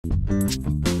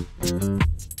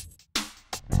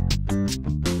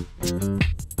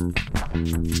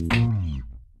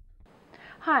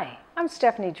Hi, I'm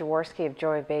Stephanie Jaworski of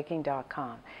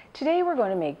joyofbaking.com. Today we're going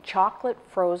to make chocolate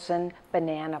frozen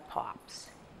banana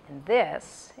pops. And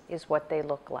this is what they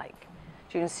look like.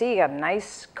 As you can see, you got a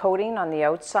nice coating on the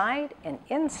outside, and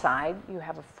inside you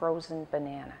have a frozen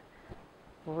banana.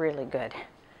 Really good.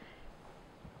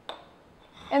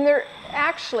 And they're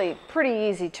actually pretty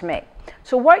easy to make.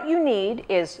 So what you need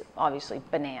is obviously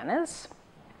bananas,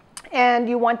 and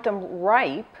you want them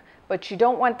ripe, but you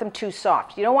don't want them too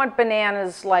soft. You don't want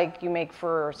bananas like you make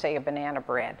for, say, a banana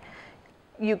bread.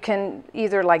 You can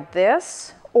either like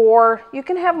this, or you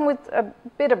can have them with a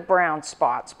bit of brown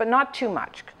spots, but not too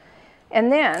much.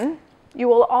 And then you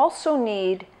will also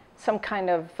need some kind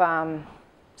of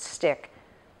stick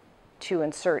to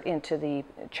insert into the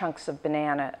chunks of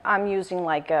banana. I'm using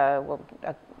like a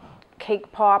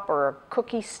cake pop or a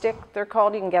cookie stick, they're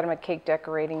called. You can get them at cake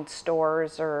decorating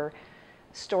stores or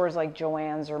stores like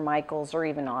Joann's or Michael's, or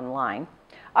even online.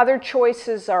 Other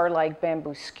choices are like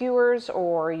bamboo skewers,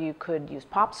 or you could use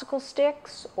popsicle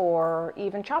sticks or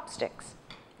even chopsticks,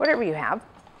 whatever you have.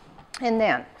 And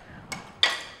then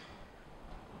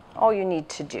all you need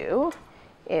to do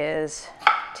is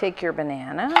take your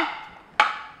banana,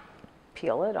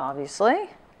 peel it obviously,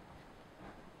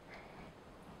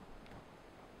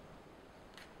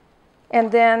 and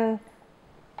then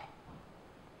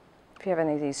if you have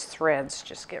any of these threads,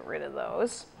 just get rid of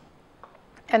those.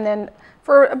 And then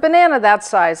for a banana that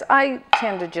size, I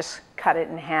tend to just cut it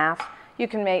in half. You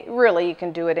can make, really, you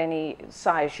can do it any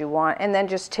size you want. And then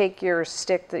just take your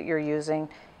stick that you're using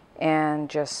and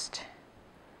just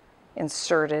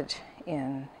insert it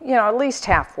in, you know, at least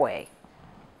halfway.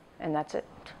 And that's it.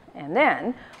 And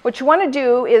then what you want to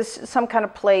do is some kind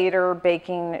of plate or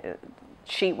baking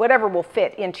sheet, whatever will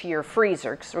fit into your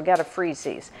freezer, because we've got to freeze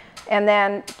these. And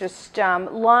then just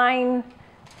line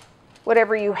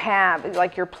whatever you have,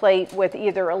 like your plate, with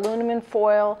either aluminum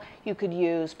foil. You could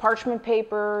use parchment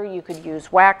paper, you could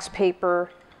use wax paper,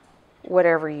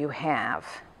 whatever you have.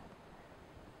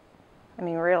 I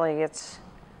mean, really,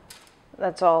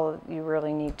 that's all you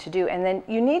really need to do. And then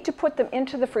you need to put them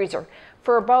into the freezer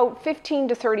for about 15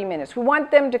 to 30 minutes. We want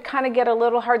them to kind of get a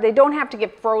little hard. They don't have to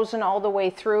get frozen all the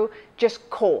way through, just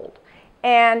cold.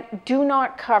 And do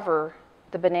not cover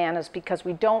the bananas, because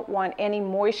we don't want any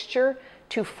moisture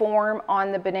to form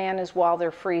on the bananas while they're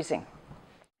freezing.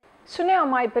 So now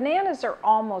my bananas are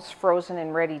almost frozen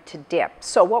and ready to dip.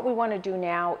 So what we want to do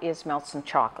now is melt some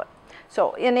chocolate.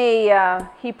 So in a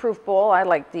heat-proof bowl, I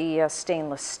like the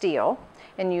stainless steel,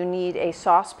 and you need a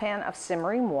saucepan of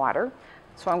simmering water.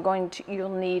 So you'll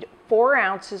need 4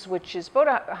 ounces, which is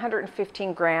about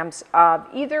 115 grams of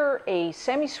either a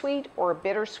semi-sweet or a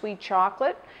bittersweet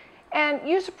chocolate, and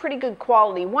use a pretty good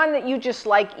quality, one that you just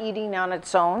like eating on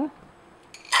its own.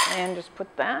 And just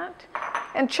put that,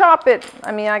 and chop it.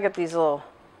 I mean, I got these little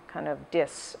kind of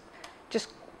discs. Just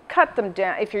cut them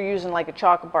down. If you're using like a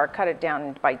chocolate bar, cut it down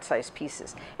into bite-sized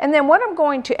pieces. And then what I'm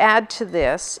going to add to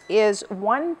this is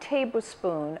 1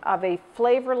 tablespoon of a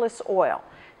flavorless oil.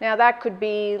 Now that could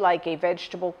be like a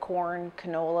vegetable, corn,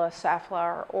 canola,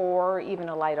 safflower, or even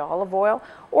a light olive oil.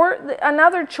 Or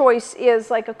another choice is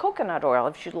like a coconut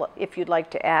oil if you'd like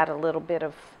to add a little bit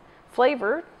of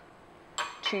flavor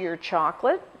to your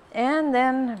chocolate. And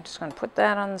then I'm just going to put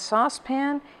that on the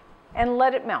saucepan and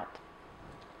let it melt.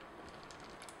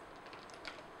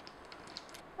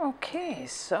 Okay,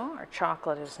 so our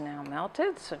chocolate is now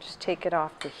melted, so just take it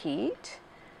off the heat.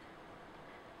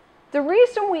 The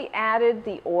reason we added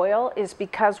the oil is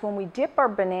because when we dip our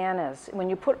bananas, when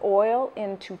you put oil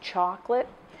into chocolate,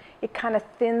 it kind of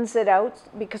thins it out,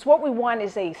 because what we want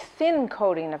is a thin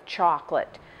coating of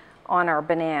chocolate on our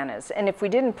bananas. And if we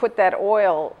didn't put that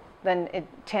oil, then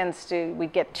we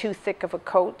get too thick of a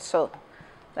coat, so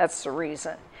that's the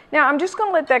reason. Now I'm just going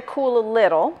to let that cool a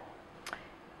little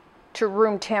to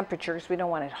room temperature, because we don't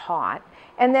want it hot.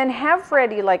 And then have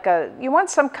ready you want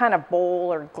some kind of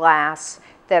bowl or glass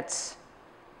that's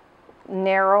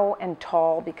narrow and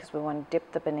tall, because we want to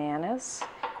dip the bananas.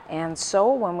 And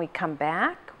so when we come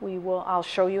back, I'll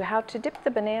show you how to dip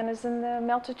the bananas in the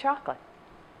melted chocolate.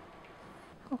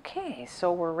 Okay,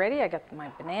 so we're ready. I got my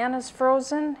bananas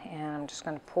frozen, and I'm just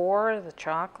going to pour the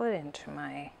chocolate into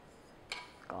my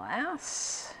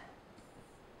glass.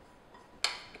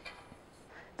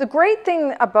 The great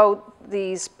thing about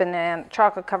these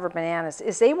chocolate-covered bananas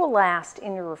is they will last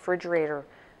in your refrigerator.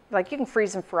 Like, you can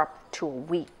freeze them for up to a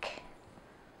week.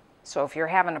 So if you're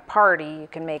having a party, you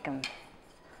can make them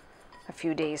a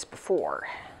few days before,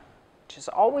 which is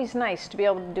always nice to be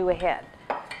able to do ahead.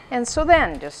 And so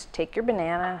then just take your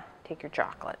banana, take your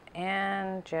chocolate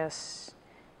and just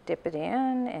dip it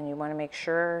in, and you want to make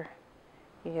sure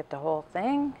you get the whole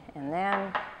thing. And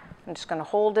then I'm just going to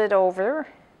hold it over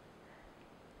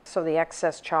so the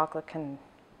excess chocolate can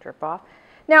drip off.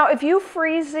 Now, if you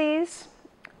freeze these,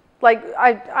 like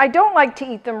I don't like to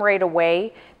eat them right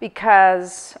away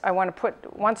because I want to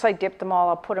put, once I dip them all,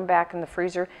 I'll put them back in the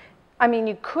freezer. I mean,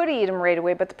 you could eat them right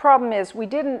away, but the problem is we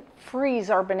didn't freeze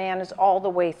our bananas all the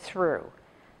way through.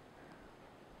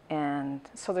 And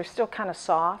so they're still kind of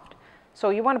soft. So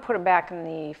you want to put them back in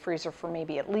the freezer for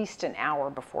maybe at least an hour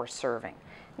before serving.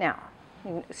 Now,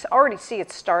 you already see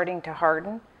it's starting to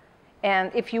harden. And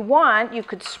if you want, you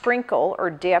could sprinkle or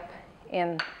dip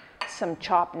in some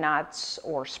chopped nuts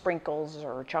or sprinkles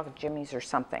or chocolate jimmies or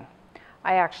something.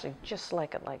 I actually just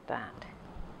like it like that.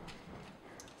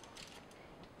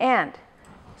 And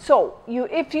so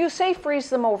if you say freeze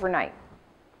them overnight,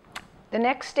 the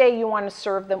next day you want to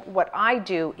serve them, what I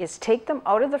do is take them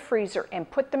out of the freezer and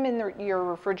put them in your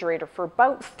refrigerator for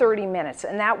about 30 minutes.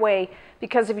 And that way,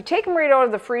 because if you take them right out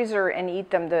of the freezer and eat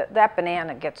them, that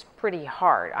banana gets pretty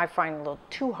hard. I find a little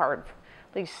too hard,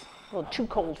 at least a little too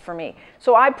cold for me.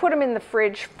 So I put them in the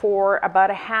fridge for about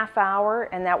a half hour,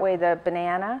 and that way the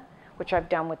banana, which I've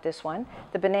done with this one,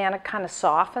 the banana kind of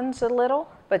softens a little,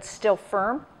 but still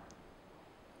firm.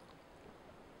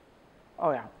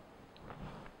 Oh yeah.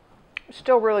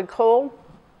 Still really cold,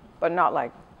 but not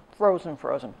like frozen.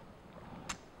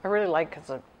 I really like because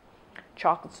the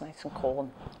chocolate's nice and cold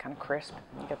and kind of crisp.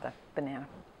 You get the banana,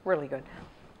 really good.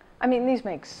 I mean, these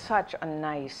make such a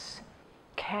nice,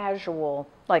 casual,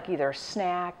 like either a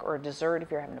snack or a dessert if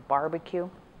you're having a barbecue.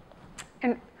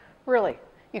 And really,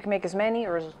 you can make as many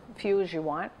or as few as you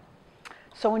want.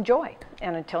 So enjoy.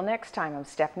 And until next time, I'm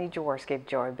Stephanie Jaworski of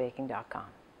JoyBaking.com.